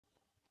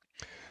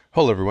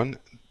Hello everyone.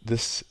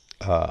 This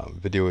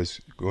video is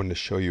going to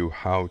show you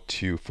how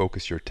to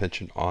focus your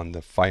attention on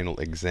the final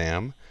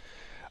exam.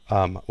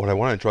 What I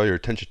want to draw your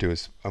attention to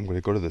is I'm going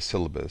to go to the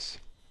syllabus,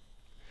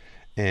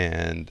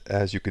 and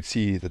as you can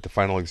see that the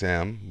final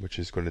exam, which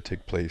is going to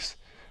take place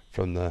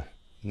from the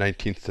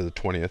 19th to the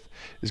 20th,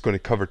 is going to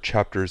cover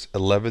chapters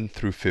 11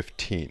 through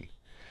 15.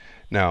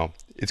 Now,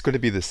 it's going to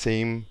be the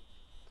same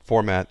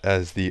format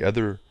as the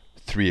other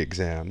three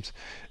exams,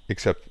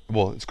 except,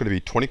 well, it's going to be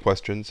 20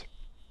 questions.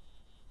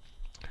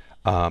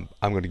 I'm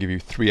going to give you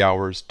 3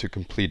 hours to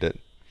complete it,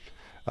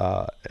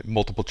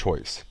 multiple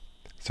choice.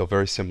 So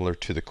very similar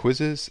to the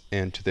quizzes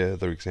and to the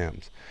other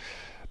exams.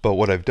 But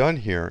what I've done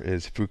here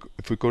is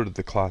if we go to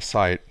the class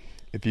site,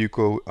 if you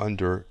go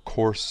under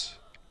course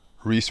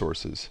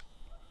resources,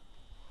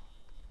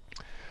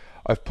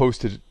 I've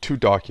posted two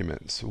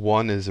documents.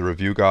 One is a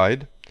review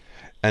guide,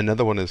 and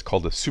another one is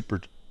called a super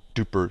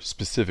duper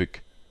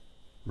specific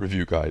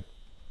review guide.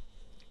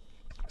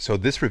 So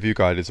this review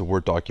guide is a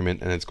Word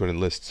document, and it's going to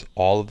list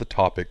all of the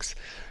topics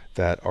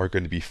that are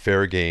going to be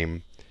fair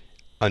game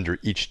under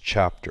each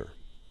chapter.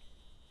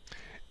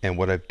 And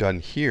what I've done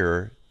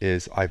here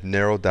is I've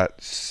narrowed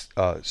that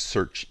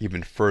search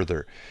even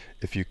further.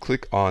 If you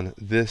click on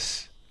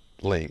this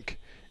link,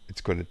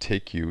 it's going to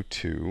take you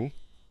to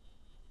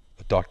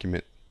a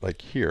document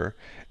like here.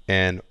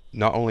 And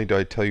not only do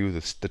I tell you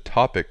the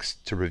topics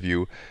to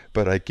review,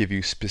 but I give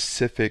you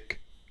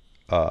specific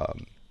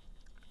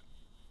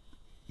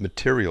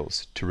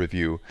materials to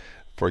review.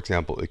 For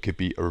example, it could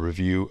be a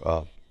review,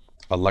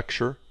 a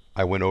lecture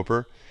I went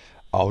over.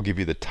 I'll give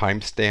you the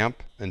timestamp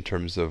in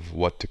terms of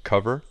what to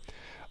cover.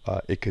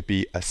 It could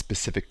be a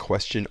specific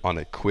question on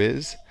a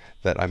quiz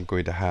that I'm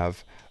going to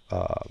have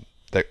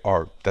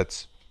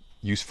that's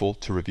useful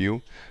to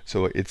review.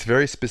 So it's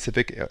very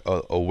specific,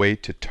 a way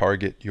to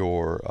target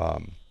your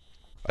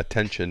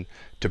attention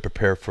to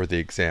prepare for the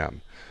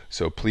exam.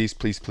 So please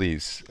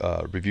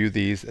review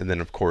these, and then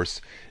of course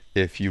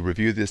if you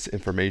review this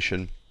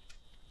information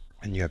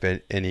and you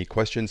have any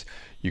questions,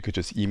 you could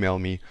just email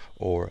me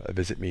or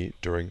visit me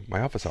during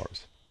my office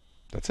hours.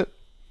 That's it.